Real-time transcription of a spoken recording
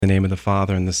In the name of the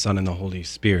Father, and the Son, and the Holy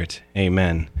Spirit.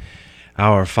 Amen.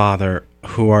 Our Father,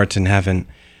 who art in heaven,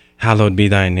 hallowed be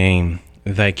thy name.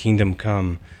 Thy kingdom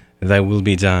come, thy will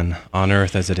be done, on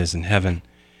earth as it is in heaven.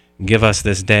 Give us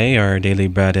this day our daily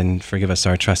bread, and forgive us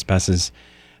our trespasses,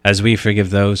 as we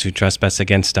forgive those who trespass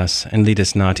against us. And lead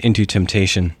us not into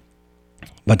temptation,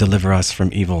 but deliver us from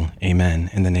evil.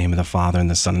 Amen. In the name of the Father, and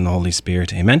the Son, and the Holy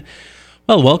Spirit. Amen.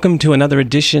 Well, welcome to another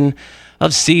edition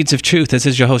of Seeds of Truth. This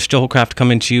is your host, Hollcraft,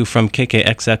 coming to you from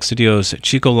KKXX Studios,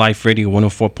 Chico Life Radio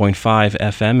 104.5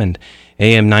 FM and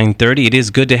AM 930. It is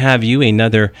good to have you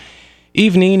another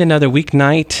evening, another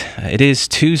weeknight. It is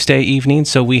Tuesday evening,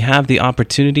 so we have the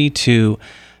opportunity to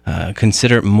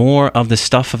consider more of the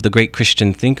stuff of the great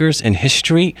Christian thinkers in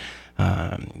history,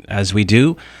 as we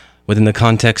do within the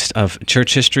context of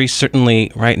church history.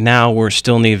 Certainly, right now, we're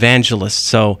still in the evangelists,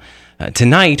 so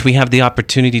tonight we have the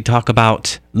opportunity to talk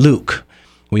about Luke.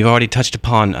 We've already touched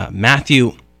upon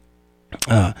Matthew,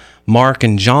 Mark,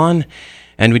 and John,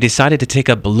 and we decided to take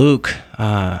up Luke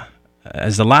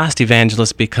as the last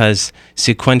evangelist because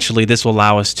sequentially this will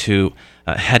allow us to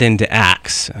head into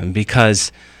Acts,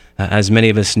 because as many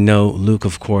of us know, Luke,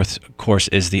 of course,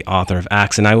 is the author of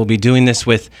Acts. And I will be doing this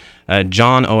with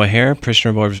John O'Hare,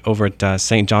 parishioner over at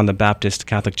St. John the Baptist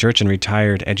Catholic Church and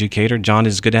retired educator. John,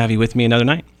 it's good to have you with me another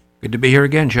night. Good to be here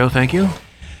again, Joe. Thank you.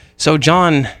 So,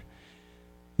 John,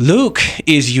 Luke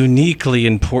is uniquely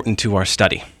important to our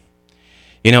study,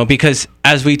 because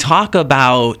as we talk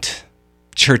about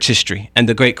church history and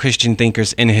the great Christian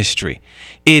thinkers in history,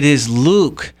 it is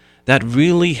Luke that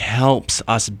really helps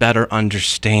us better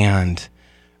understand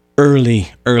early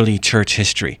church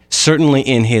history, certainly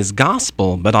in his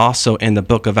gospel, but also in the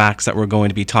book of Acts that we're going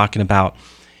to be talking about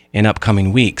in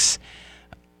upcoming weeks.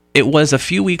 It was a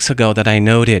few weeks ago that I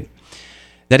noted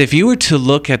that if you were to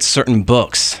look at certain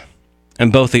books in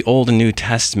both the Old and New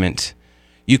Testament,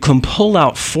 you can pull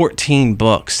out 14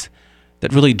 books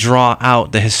that really draw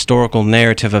out the historical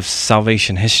narrative of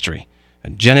salvation history.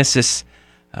 Genesis,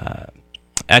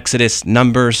 Exodus,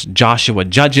 Numbers, Joshua,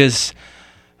 Judges,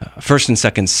 1st and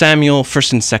 2nd Samuel,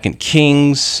 1st and 2nd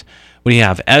Kings. We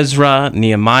have Ezra,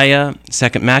 Nehemiah,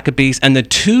 2nd Maccabees, and the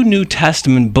two New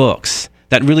Testament books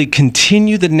that really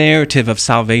continue the narrative of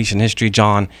salvation history,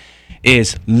 John,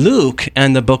 is Luke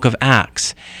and the book of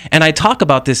Acts. And I talk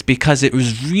about this because it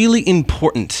was really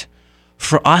important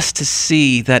for us to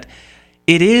see that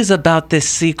it is about this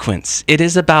sequence. It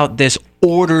is about this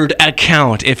ordered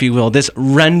account, if you will, this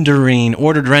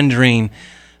ordered rendering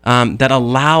that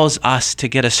allows us to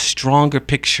get a stronger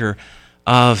picture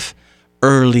of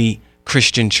early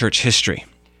Christian church history.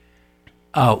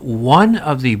 One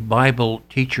of the Bible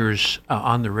teachers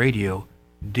on the radio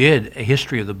did a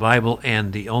history of the Bible,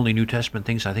 and the only New Testament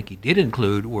things I think he did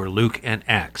include were Luke and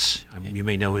Acts. I mean, you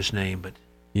may know his name, but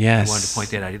yes, I wanted to point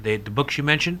that out. The books you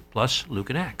mentioned, plus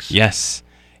Luke and Acts. Yes,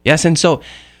 and so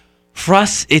for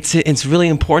us, it's really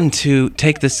important to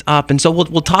take this up, and so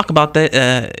we'll talk about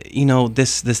the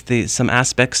some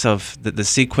aspects of the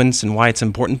sequence and why it's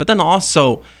important, but then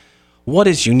also what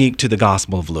is unique to the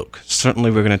Gospel of Luke. Certainly,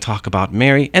 we're going to talk about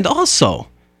Mary, and also,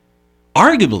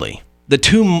 arguably, the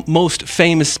two most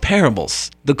famous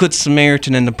parables, the Good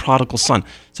Samaritan and the Prodigal Son.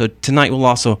 So tonight we'll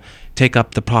also take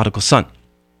up the Prodigal Son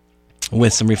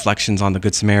with some reflections on the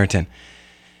Good Samaritan.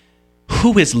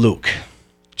 Who is Luke?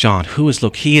 John, who is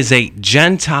Luke? He is a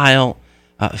Gentile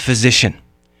physician.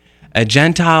 A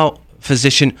Gentile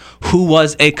physician who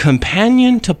was a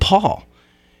companion to Paul.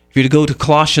 If you were to go to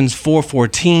Colossians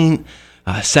 4:14,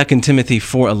 2 Timothy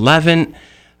 4:11,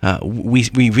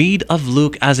 we read of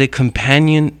Luke as a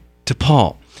companion to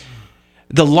Paul.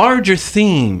 The larger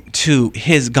theme to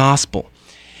his gospel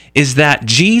is that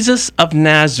Jesus of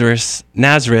Nazareth,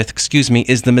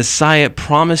 is the Messiah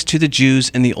promised to the Jews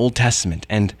in the Old Testament.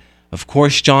 And of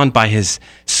course, John, by his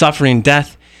suffering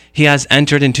death, he has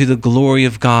entered into the glory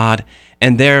of God,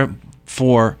 and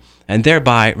thereby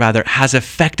has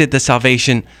effected the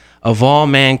salvation of all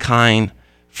mankind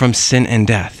from sin and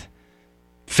death.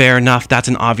 Fair enough, that's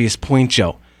an obvious point,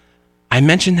 Joe. I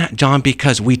mention that, John,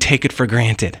 because we take it for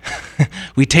granted.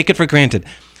 We take it for granted.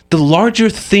 The larger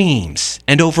themes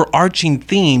and overarching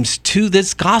themes to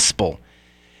this gospel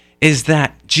is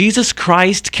that Jesus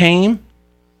Christ came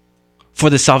for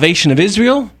the salvation of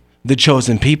Israel, the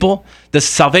chosen people, the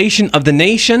salvation of the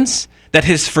nations, that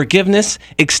his forgiveness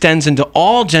extends into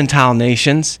all Gentile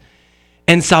nations,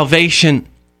 and salvation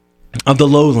of the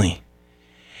lowly.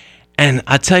 And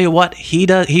I tell you what,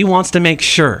 he wants to make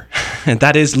sure, and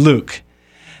that is Luke,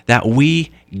 that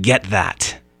we get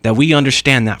that we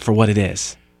understand that for what it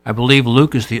is. I believe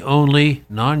Luke is the only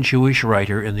non-Jewish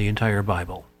writer in the entire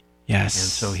Bible. Yes. And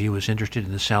so he was interested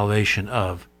in the salvation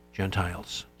of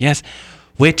Gentiles. Yes,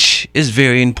 which is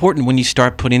very important when you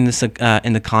start putting this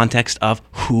in the context of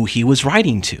who he was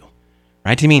writing to,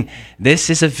 right? I mean, this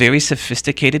is a very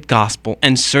sophisticated gospel,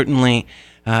 and certainly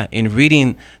in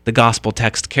reading the gospel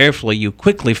text carefully, you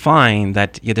quickly find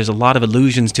that there's a lot of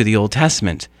allusions to the Old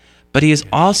Testament. But he is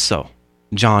also,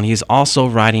 John, he is also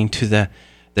writing to the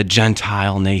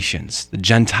Gentile nations, the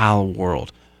Gentile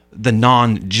world, the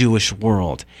non-Jewish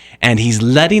world. And he's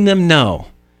letting them know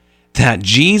that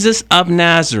Jesus of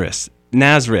Nazareth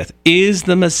is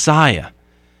the Messiah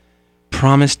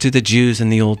promised to the Jews in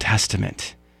the Old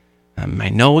Testament. I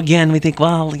know, again, we think,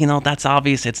 well, that's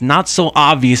obvious. It's not so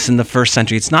obvious in the first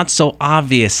century. It's not so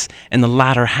obvious in the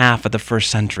latter half of the first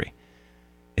century.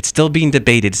 It's still being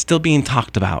debated, still being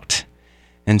talked about.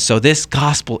 And so this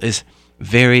gospel is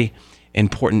very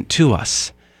important to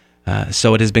us.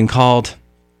 So it has been called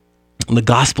the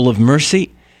gospel of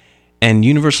mercy and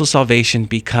universal salvation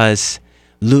because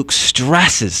Luke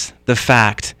stresses the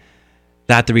fact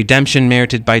that the redemption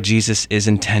merited by Jesus is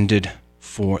intended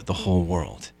for the whole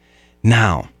world.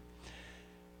 Now,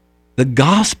 the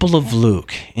Gospel of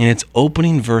Luke, in its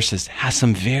opening verses, has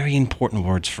some very important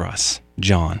words for us,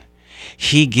 John.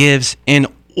 He gives an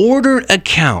ordered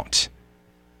account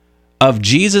of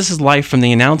Jesus' life from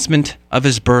the announcement of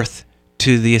his birth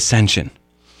to the ascension.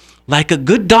 Like a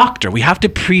good doctor, we have to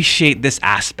appreciate this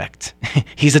aspect.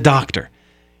 He's a doctor.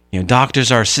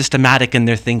 Doctors are systematic in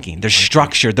their thinking. They're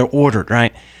structured, they're ordered,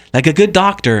 right? Like a good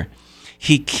doctor,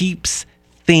 he keeps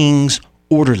things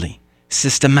orderly,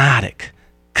 systematic,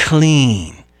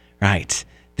 clean, right?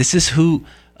 This is who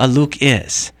Luke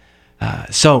is.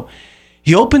 So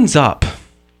he opens up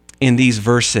in these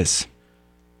verses,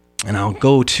 and I'll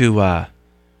go to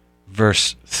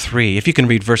verse 3. If you can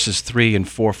read verses 3 and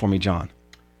 4 for me, John.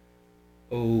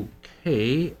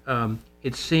 Okay.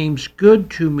 It seems good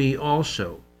to me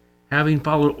also, having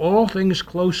followed all things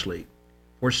closely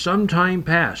for some time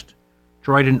past,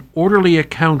 to write an orderly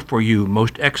account for you,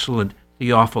 most excellent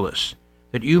Theophilus,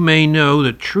 that you may know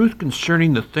the truth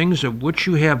concerning the things of which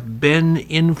you have been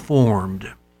informed.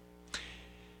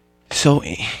 So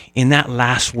in that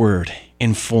last word,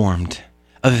 informed,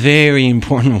 a very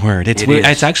important word.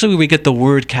 It's actually where we get the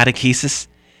word catechesis.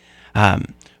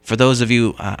 For those of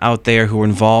you out there who are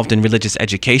involved in religious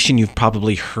education, you've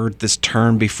probably heard this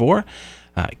term before,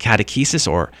 catechesis,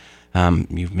 or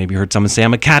you've maybe heard someone say,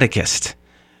 I'm a catechist.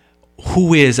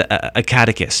 Who is a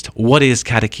catechist? What is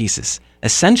catechesis?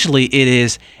 Essentially, it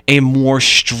is a more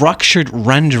structured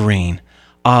rendering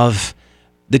of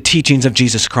the teachings of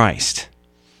Jesus Christ.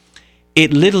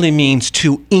 It literally means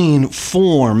to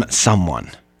inform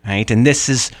someone, right? And this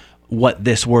is what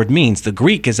this word means. The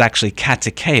Greek is actually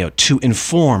katekeo, to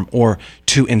inform or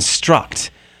to instruct.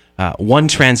 One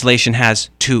translation has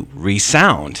to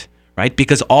resound, right?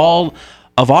 Because all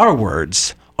of our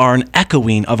words are an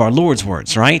echoing of our Lord's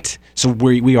words, right? So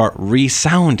we are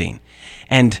resounding.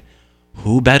 And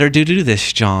who better to do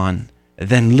this, John,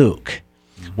 than Luke,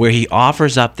 where he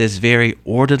offers up this very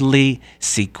orderly,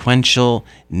 sequential,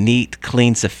 neat,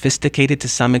 clean, sophisticated to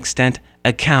some extent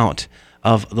account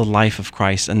of the life of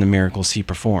Christ and the miracles he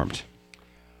performed.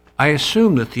 I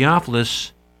assume that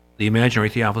Theophilus, the imaginary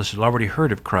Theophilus, has already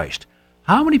heard of Christ.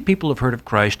 How many people have heard of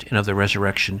Christ and of the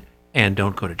resurrection and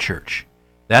don't go to church?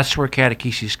 That's where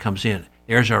catechesis comes in.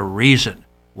 There's a reason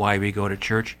why we go to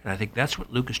church, and I think that's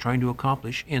what Luke is trying to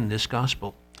accomplish in this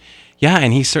gospel. Yeah,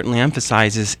 and he certainly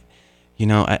emphasizes,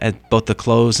 at both the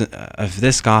close of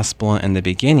this gospel and the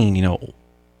beginning,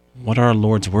 what are our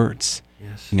Lord's words?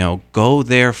 Yes. Go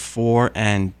therefore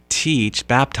and teach,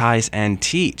 baptize and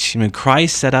teach.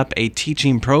 Christ set up a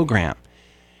teaching program.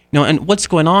 And what's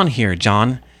going on here,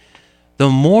 John? The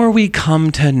more we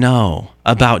come to know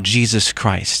about Jesus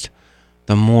Christ,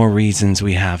 the more reasons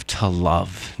we have to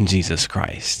love Jesus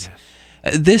Christ.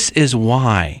 Yes. This is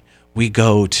why we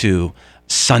go to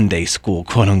Sunday school,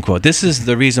 quote unquote. This is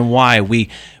the reason why we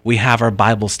have our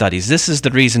Bible studies. This is the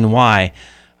reason why,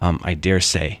 I dare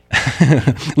say,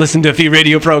 listen to a few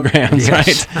radio programs,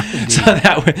 yes,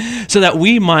 right? So that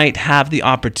we might have the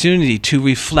opportunity to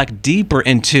reflect deeper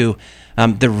into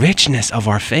the richness of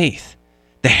our faith,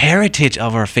 the heritage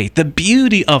of our faith, the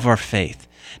beauty of our faith.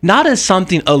 Not as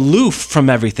something aloof from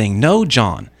everything, no,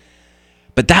 John,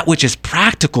 but that which is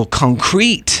practical,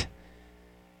 concrete.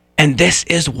 And this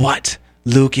is what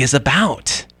Luke is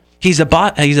about. He's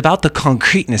about the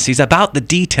concreteness. He's about the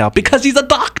detail because he's a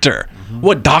doctor. Mm-hmm.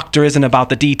 What doctor isn't about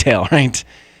the detail, right?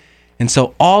 And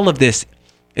so all of this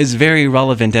is very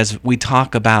relevant as we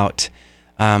talk about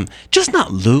just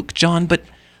not Luke, John, but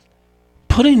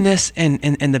putting this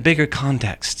in the bigger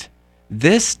context.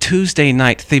 This Tuesday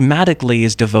night thematically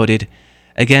is devoted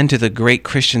again, to the great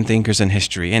Christian thinkers in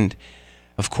history, and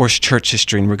of course, church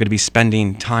history, and we're going to be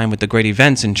spending time with the great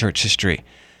events in church history.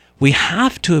 We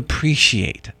have to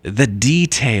appreciate the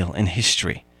detail in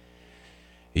history.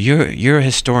 You're a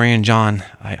historian, John.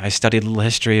 I studied a little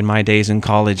history in my days in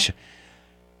college.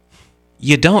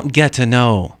 You don't get to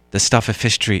know the stuff of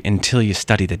history until you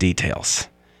study the details.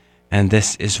 And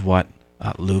this is what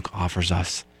Luke offers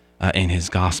us in his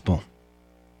gospel.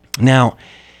 Now,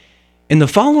 in the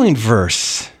following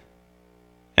verse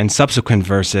and subsequent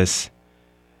verses,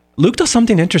 Luke does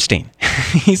something interesting.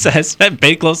 He says,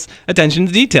 pay close attention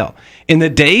to detail. In the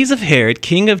days of Herod,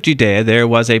 king of Judea, there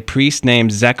was a priest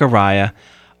named Zechariah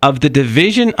of the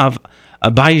division of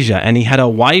Abijah, and he had a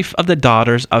wife of the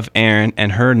daughters of Aaron,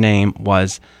 and her name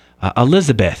was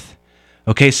Elizabeth.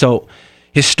 Okay, so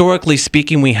historically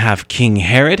speaking, we have King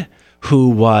Herod, who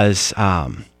was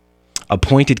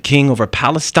appointed king over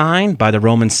Palestine by the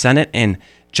Roman Senate. In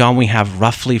John, we have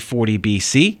roughly 40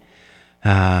 BC.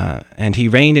 And he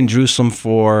reigned in Jerusalem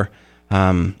for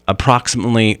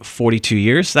approximately 42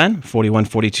 years then,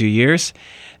 42 years.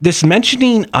 This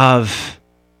mentioning of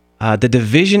the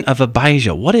division of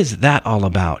Abijah, what is that all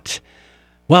about?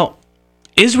 Well,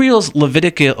 Israel's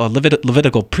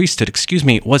Levitical priesthood,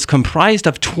 was comprised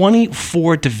of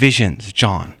 24 divisions,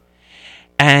 John.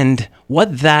 And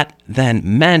what that then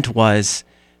meant was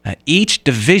each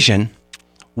division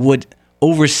would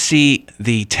oversee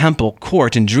the temple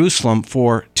court in Jerusalem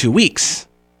for 2 weeks,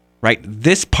 right?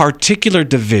 This particular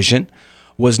division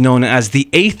was known as the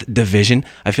 8th division.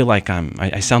 I feel like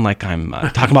I sound like I'm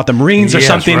talking about the Marines or Yes,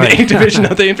 something, right. the 8th division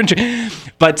of the infantry.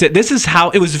 But this is how,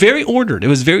 it was very ordered. It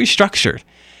was very structured.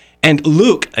 And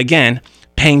Luke, again,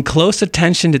 paying close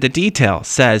attention to the detail,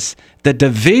 says the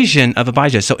division of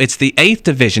Abijah. So it's the 8th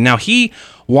division. Now, he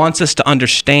wants us to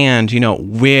understand,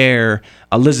 where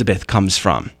Elizabeth comes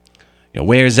from,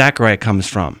 where Zechariah comes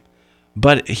from.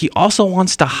 But he also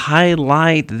wants to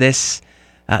highlight this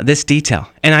detail.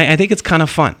 And I think it's kind of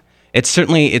fun. It's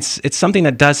certainly, it's something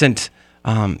that doesn't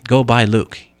go by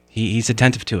Luke. He's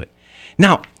attentive to it.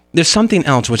 Now, there's something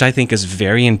else which I think is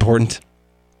very important,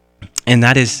 and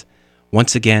that is,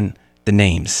 once again, the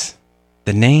names.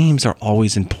 The names are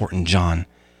always important, John.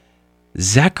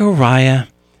 Zechariah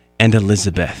and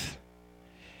Elizabeth.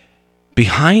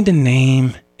 Behind a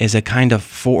name is a kind of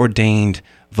foreordained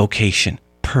vocation,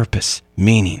 purpose,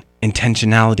 meaning,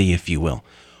 intentionality, if you will.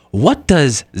 What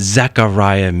does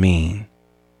Zechariah mean?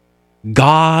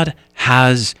 God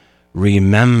has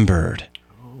remembered.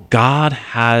 God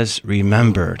has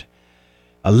remembered.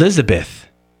 Elizabeth,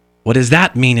 what does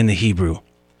that mean in the Hebrew?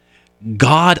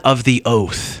 God of the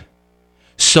oath.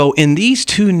 So in these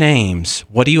two names,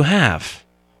 what do you have?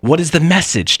 What is the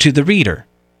message to the reader?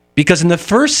 Because in the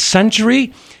first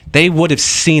century, they would have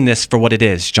seen this for what it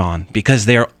is, John, because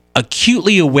they're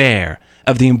acutely aware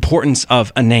of the importance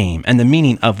of a name and the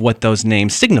meaning of what those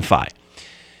names signify.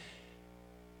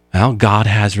 Well, God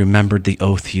has remembered the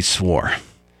oath he swore.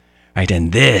 Right,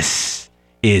 and this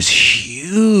is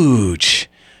huge,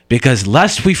 because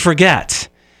lest we forget,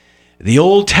 the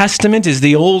Old Testament is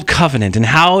the Old Covenant. And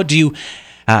how in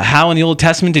the Old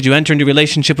Testament did you enter into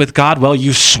relationship with God? Well,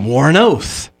 you swore an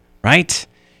oath, right?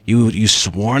 You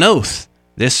swore an oath.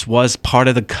 This was part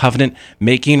of the covenant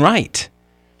making right.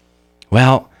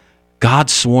 Well, God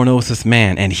swore an oath with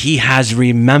man, and he has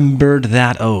remembered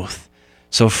that oath.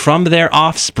 So from their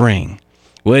offspring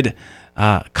would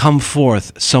come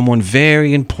forth someone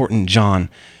very important, John,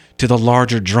 to the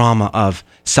larger drama of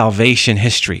salvation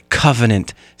history,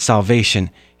 covenant salvation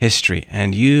history.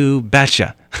 And you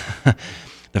betcha,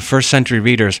 the first century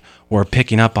readers were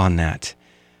picking up on that.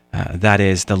 That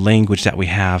is the language that we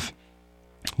have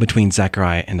between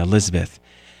Zechariah and Elizabeth.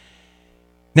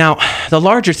 Now, the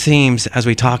larger themes as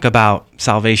we talk about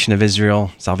salvation of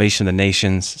Israel, salvation of the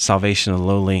nations, salvation of the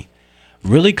lowly,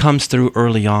 really comes through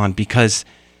early on, because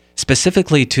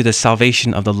specifically to the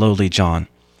salvation of the lowly, John,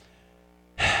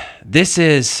 this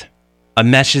is a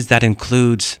message that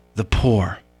includes the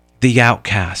poor, the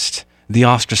outcast, the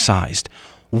ostracized.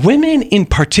 Women in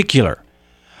particular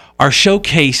are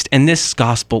showcased in this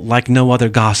gospel like no other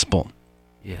gospel.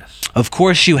 Yes. Of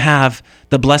course, you have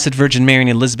the Blessed Virgin Mary and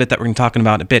Elizabeth that we're going to be talking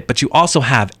about in a bit, but you also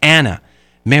have Anna,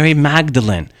 Mary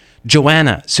Magdalene,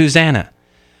 Joanna, Susanna.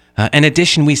 In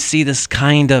addition, we see this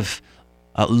kind of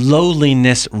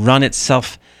lowliness run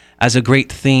itself as a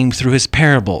great theme through his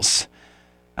parables.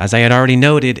 As I had already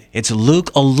noted, it's Luke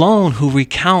alone who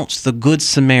recounts the Good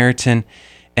Samaritan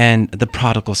and the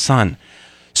prodigal son.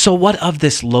 So what of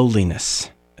this lowliness,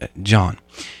 John?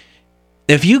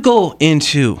 If you go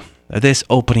into this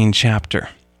opening chapter,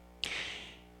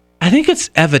 I think it's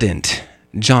evident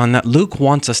John, that Luke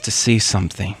wants us to see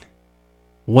something.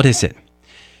 What is it?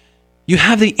 You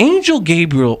have the angel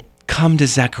Gabriel come to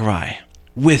Zechariah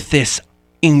with this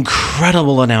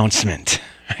incredible announcement,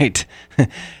 right?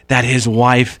 That his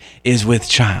wife is with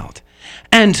child.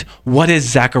 And what is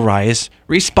Zechariah's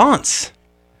response?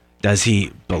 Does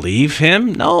he believe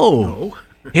him? No.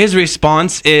 His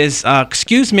response is,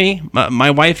 excuse me,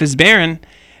 my wife is barren.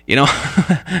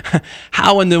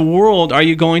 How in the world are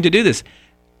you going to do this?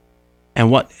 And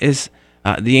what is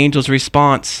the angel's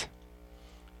response?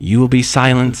 You will be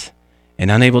silent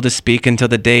and unable to speak until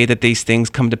the day that these things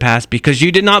come to pass, because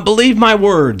you did not believe my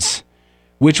words,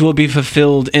 which will be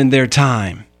fulfilled in their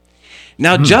time.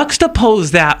 Now,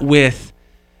 juxtapose that with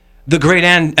the great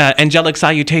angelic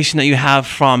salutation that you have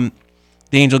from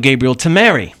the angel Gabriel to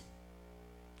Mary.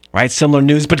 Right? Similar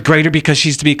news, but greater, because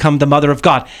she's to become the mother of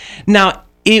God. Now,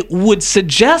 it would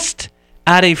suggest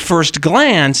at a first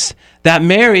glance that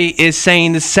Mary is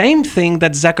saying the same thing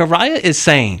that Zechariah is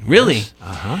saying. Really? Yes.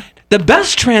 Uh-huh. The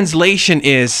best translation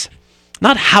is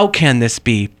not how can this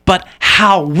be, but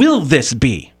how will this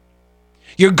be?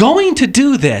 You're going to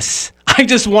do this. I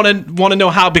just want to know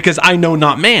how, because I know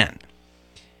not man.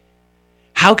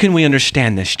 How can we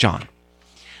understand this, John?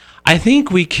 I think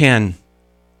we can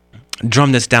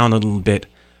drum this down a little bit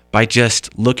by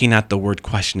just looking at the word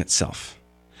question itself.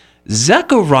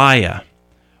 Zechariah,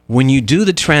 when you do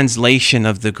the translation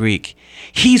of the Greek,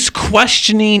 he's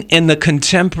questioning in the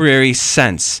contemporary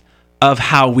sense of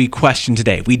how we question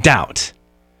today. We doubt.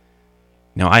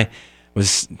 I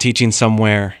was teaching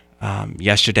somewhere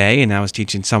yesterday, and I was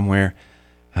teaching somewhere,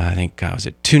 I think, was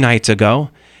it 2 nights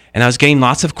ago, and I was getting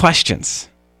lots of questions.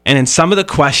 And in some of the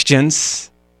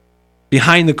questions,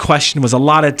 behind the question was a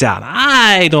lot of doubt.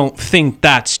 I don't think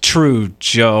that's true,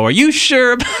 Joe. Are you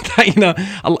sure about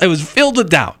that? It was filled with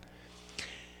doubt.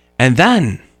 And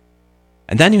then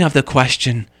you have the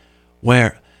question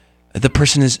where the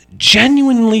person is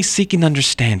genuinely seeking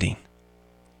understanding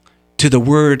to the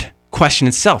word question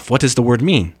itself. What does the word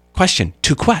mean? Question,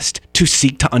 to quest, to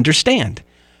seek to understand.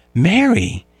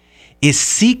 Mary is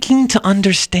seeking to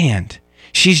understand.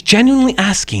 She's genuinely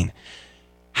asking,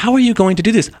 how are you going to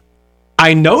do this?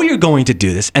 I know you're going to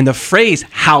do this. And the phrase,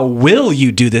 how will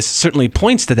you do this, certainly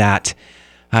points to that.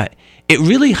 It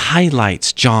really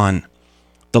highlights, John,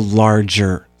 the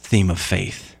larger theme of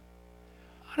faith.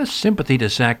 A lot of sympathy to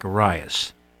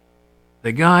Zacharias.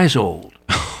 The guy's old.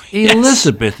 Yes.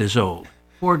 Elizabeth is old.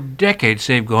 For decades,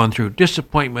 they've gone through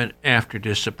disappointment after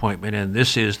disappointment, and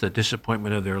this is the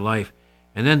disappointment of their life.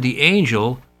 And then the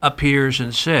angel appears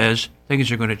and says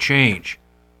things are going to change.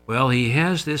 Well, he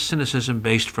has this cynicism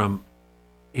based from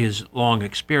his long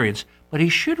experience, but he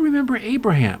should remember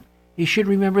Abraham. He should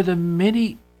remember the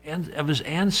many of his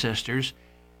ancestors,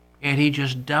 and he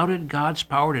just doubted God's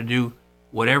power to do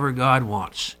whatever God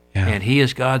wants. Yeah. And he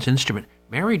is God's instrument.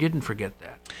 Mary didn't forget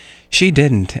that. She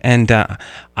didn't. And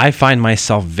I find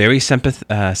myself very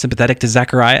sympathetic to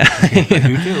Zechariah.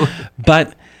 You too.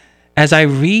 But as I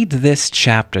read this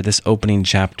chapter, this opening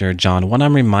chapter, John, what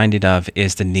I'm reminded of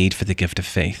is the need for the gift of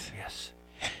faith. Yes.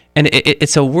 And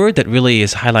it's a word that really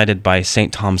is highlighted by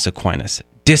St. Thomas Aquinas.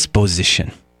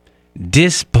 Disposition.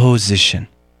 Disposition.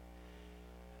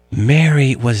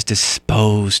 Mary was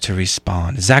disposed to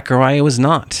respond. Zechariah was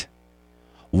not.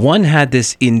 One had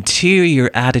this interior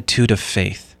attitude of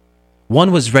faith.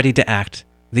 One was ready to act.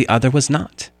 The other was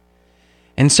not.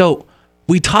 And so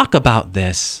we talk about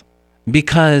this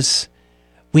because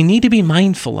we need to be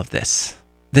mindful of this,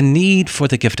 the need for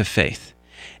the gift of faith.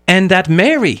 And that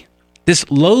Mary, this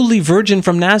lowly virgin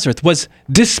from Nazareth, was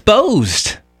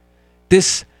disposed.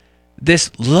 This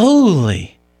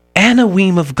lowly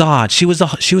Anawim of God. She was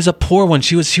a poor one.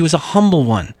 She was a humble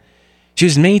one. She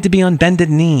was made to be on bended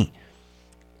knee.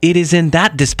 It is in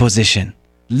that disposition,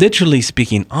 literally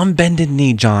speaking, on bended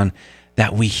knee, John,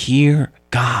 that we hear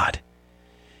God.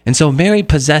 And so Mary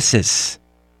possesses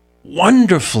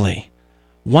wonderfully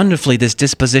this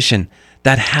disposition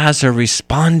that has her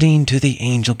responding to the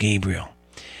angel Gabriel.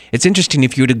 It's interesting,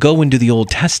 if you were to go into the Old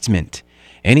Testament,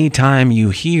 anytime you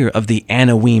hear of the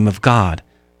Anawim of God,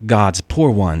 God's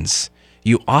poor ones,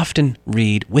 you often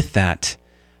read with that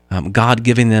God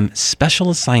giving them special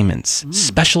assignments,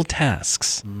 special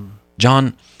tasks.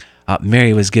 John,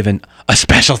 Mary was given a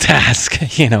special task.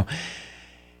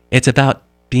 It's about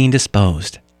being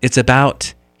disposed. It's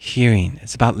about hearing.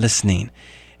 It's about listening.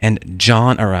 And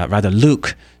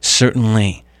Luke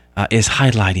certainly is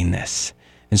highlighting this.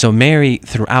 And so Mary,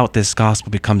 throughout this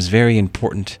gospel, becomes very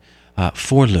important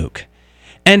for Luke.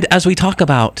 And as we talk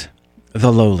about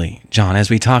the lowly, John, as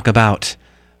we talk about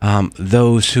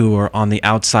those who are on the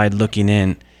outside looking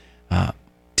in,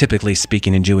 typically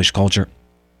speaking in Jewish culture,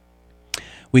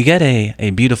 we get a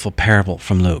beautiful parable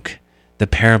from Luke, the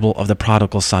parable of the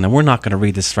prodigal son. And we're not going to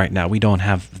read this right now. We don't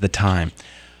have the time.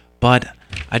 But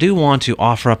I do want to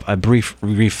offer up a brief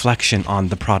reflection on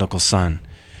the prodigal son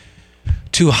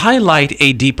to highlight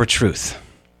a deeper truth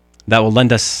that will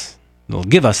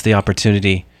give us the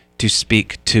opportunity to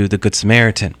speak to the Good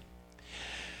Samaritan.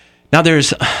 Now,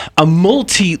 there's a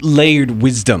multi-layered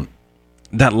wisdom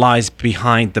that lies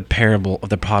behind the parable of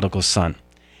the prodigal son,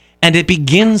 and it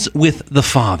begins with the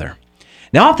father.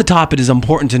 Now, off the top, it is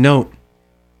important to note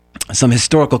some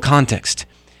historical context.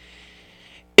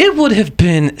 It would have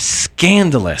been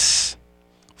scandalous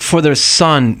for the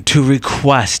son to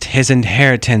request his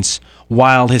inheritance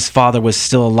while his father was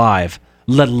still alive,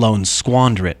 let alone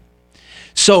squander it.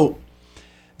 So,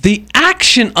 the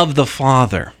action of the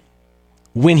father,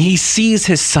 when he sees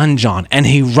his son John and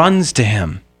he runs to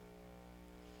him,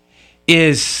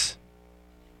 is,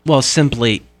 well,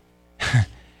 simply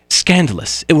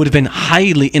scandalous. It would have been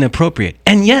highly inappropriate.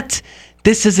 And yet,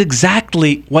 this is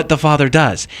exactly what the father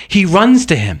does. He runs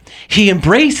to him, he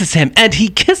embraces him, and he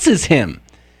kisses him,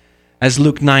 as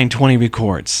Luke 9:20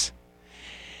 records.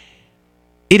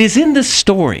 It is in this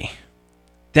story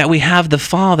that we have the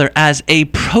Father as a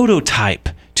prototype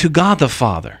to God the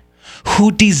Father,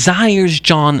 who desires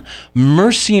John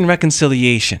mercy and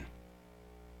reconciliation.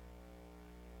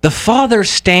 The Father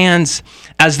stands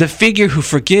as the figure who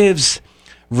forgives,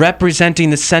 representing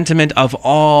the sentiment of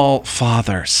all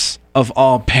fathers, of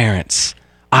all parents.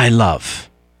 I love.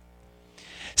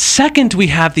 Second, we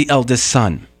have the eldest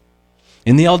son.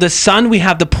 In the eldest son, we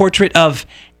have the portrait of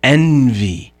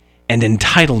envy and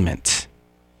entitlement.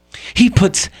 He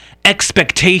puts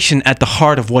expectation at the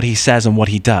heart of what he says and what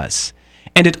he does.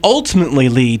 And it ultimately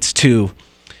leads to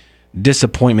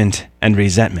disappointment and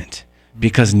resentment.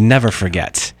 Because never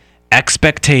forget,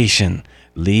 expectation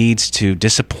leads to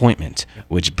disappointment,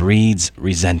 which breeds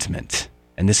resentment.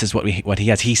 And this is what he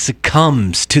has. He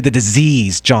succumbs to the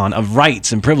disease, John, of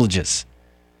rights and privileges.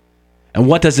 And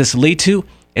what does this lead to?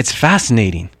 It's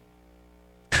fascinating.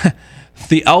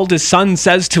 The eldest son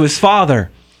says to his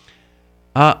father,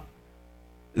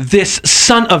 this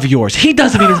son of yours. He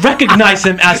doesn't even recognize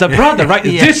him as a brother, right?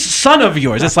 Yeah. This son of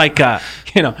yours. It's like,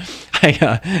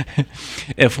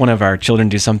 if one of our children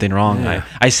do something wrong,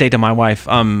 I say to my wife,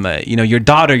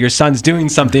 your son's doing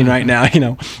something right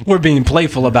now. We're being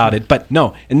playful about it. But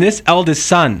no, in this eldest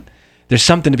son, there's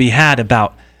something to be had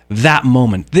about that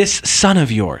moment. This son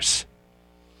of yours.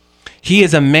 He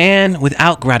is a man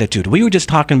without gratitude. We were just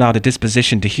talking about a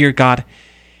disposition to hear God.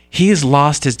 He has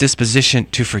lost his disposition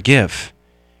to forgive.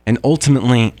 And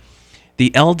ultimately,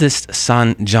 the eldest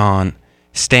son, John,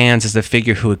 stands as the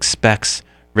figure who expects,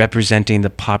 representing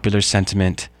the popular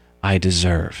sentiment, I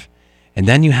deserve. And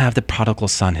then you have the prodigal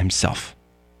son himself.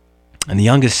 And the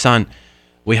youngest son,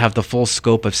 we have the full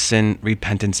scope of sin,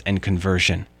 repentance, and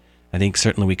conversion. I think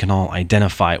certainly we can all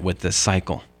identify with this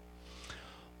cycle.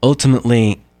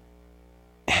 Ultimately,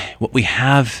 what we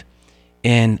have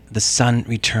in the son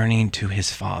returning to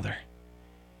his father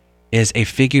is a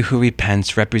figure who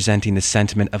repents, representing the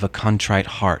sentiment of a contrite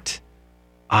heart.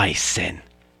 I sin.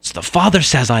 So the father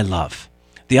says, I love.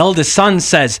 The eldest son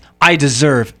says, I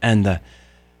deserve. And the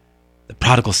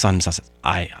prodigal son says,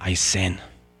 I sin.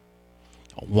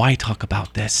 Why talk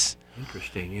about this?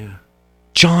 Interesting, yeah.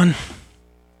 John,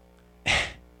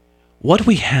 what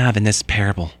we have in this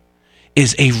parable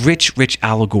is a rich, rich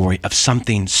allegory of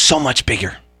something so much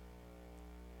bigger.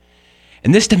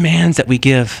 And this demands that we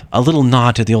give a little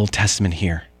nod to the Old Testament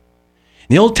here.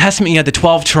 In the Old Testament, you had the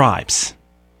 12 tribes.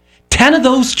 10 of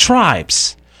those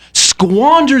tribes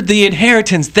squandered the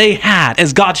inheritance they had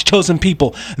as God's chosen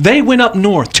people. They went up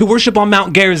north to worship on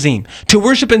Mount Gerizim, to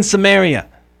worship in Samaria,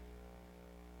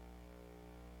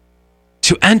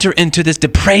 to enter into this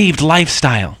depraved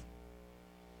lifestyle.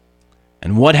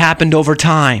 And what happened over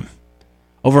time?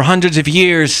 Over hundreds of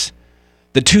years,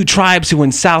 the 2 tribes who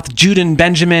went south, Judah and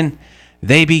Benjamin,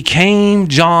 they became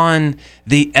John,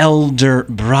 the elder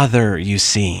brother, you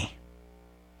see.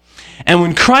 And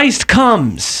when Christ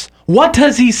comes, what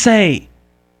does he say?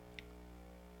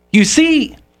 You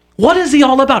see, what is he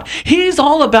all about? He's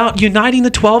all about uniting the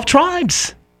 12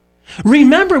 tribes.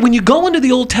 Remember, when you go into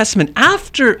the Old Testament,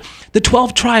 after the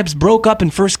 12 tribes broke up in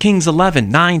 1 Kings 11,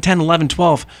 9, 10, 11,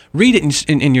 12, read it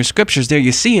in your scriptures there,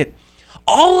 you see it.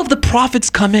 All of the prophets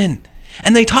come in.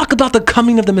 And they talk about the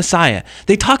coming of the Messiah.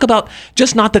 They talk about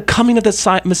just not the coming of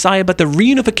the Messiah, but the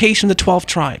reunification of the 12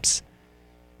 tribes.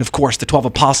 Of course, the 12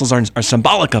 apostles are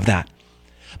symbolic of that.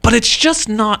 But it's just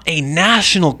not a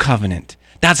national covenant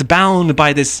that's bound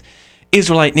by this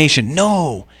Israelite nation.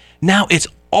 No, now it's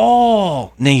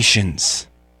all nations.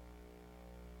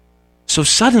 So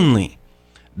suddenly,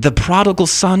 the prodigal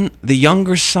son, the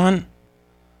younger son,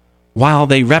 while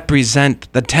they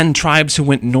represent the 10 tribes who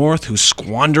went north, who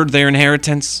squandered their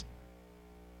inheritance,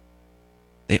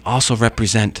 they also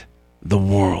represent the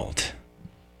world,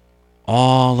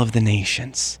 all of the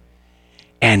nations.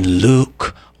 And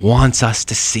Luke wants us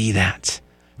to see that.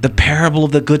 The parable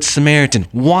of the Good Samaritan.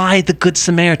 Why the Good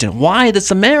Samaritan? Why the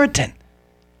Samaritan?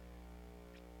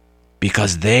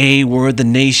 Because they were the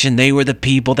nation, they were the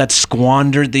people that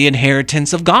squandered the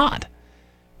inheritance of God.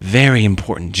 Very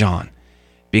important, John,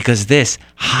 because this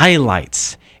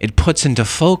highlights, it puts into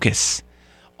focus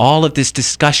all of this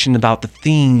discussion about the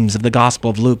themes of the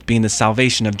Gospel of Luke being the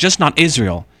salvation of just not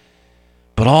Israel,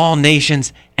 but all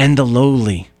nations and the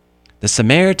lowly. The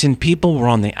Samaritan people were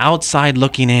on the outside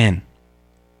looking in.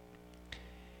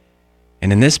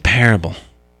 And in this parable,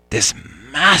 this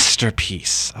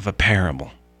masterpiece of a parable,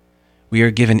 we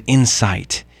are given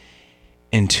insight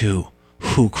into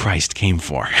who Christ came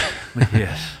for.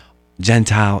 Yes.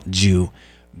 Gentile, Jew,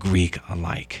 Greek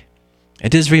alike.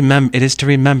 It is to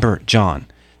remember, John,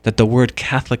 that the word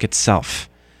Catholic itself,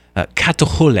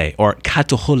 kathoule or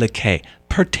katholike,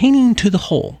 pertaining to the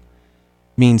whole,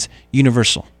 means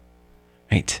universal,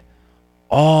 right?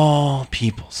 All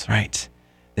peoples, right?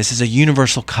 This is a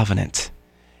universal covenant.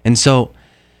 And so,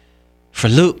 for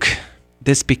Luke,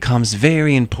 this becomes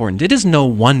very important. It is no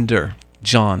wonder,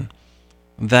 John,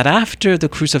 that after the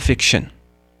crucifixion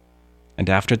and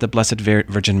after the Blessed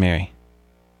Virgin Mary,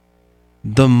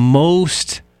 the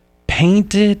most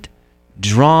painted,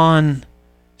 drawn,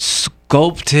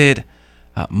 sculpted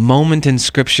moment in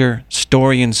Scripture,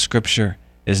 story in Scripture,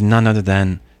 is none other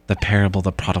than the parable of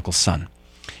the prodigal son.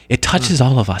 It touches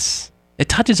all of us. It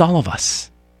touches all of us.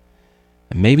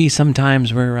 And maybe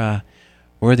sometimes we're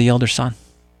the elder son.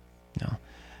 You know,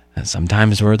 and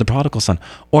sometimes we're the prodigal son.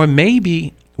 Or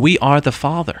maybe we are the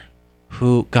father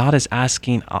who God is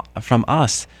asking from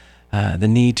us the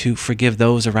need to forgive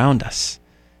those around us.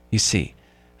 You see,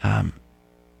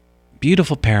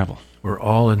 beautiful parable. We're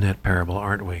all in that parable,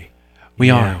 aren't we? We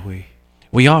are.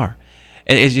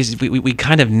 It's just, we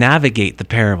kind of navigate the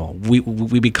parable.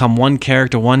 We become one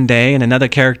character one day and another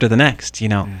character the next, you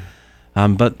know. Yeah.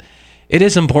 But it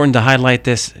is important to highlight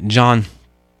this, John,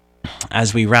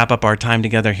 as we wrap up our time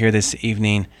together here this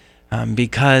evening,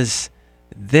 because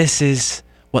this is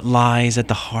what lies at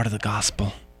the heart of the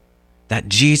gospel, that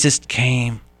Jesus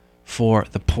came for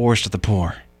the poorest of the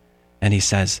poor. And he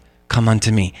says, come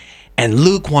unto me. And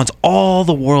Luke wants all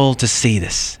the world to see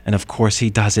this. And of course, he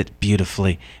does it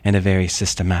beautifully in a very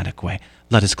systematic way.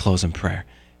 Let us close in prayer.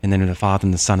 In the name of the Father,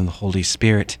 and the Son, and the Holy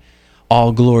Spirit.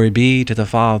 All glory be to the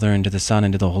Father, and to the Son,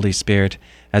 and to the Holy Spirit,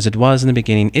 as it was in the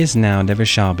beginning, is now, and ever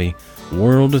shall be,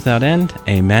 world without end.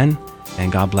 Amen.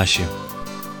 And God bless you.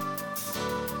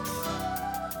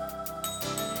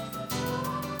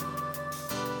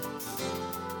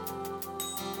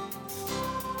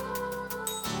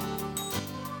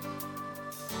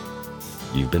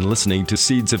 You've been listening to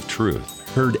Seeds of Truth,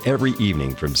 heard every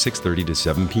evening from 6:30 to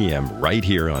 7 p.m. right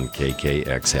here on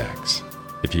KKXX.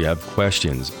 If you have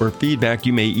questions or feedback,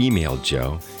 you may email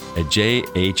Joe at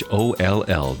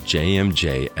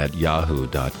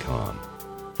jholljmj@yahoo.com.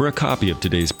 For a copy of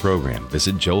today's program,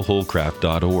 visit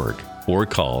joehollcraft.org or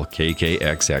call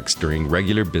KKXX during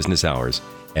regular business hours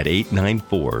at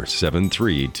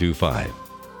 894-7325.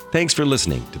 Thanks for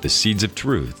listening to the Seeds of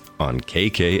Truth on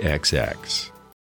KKXX.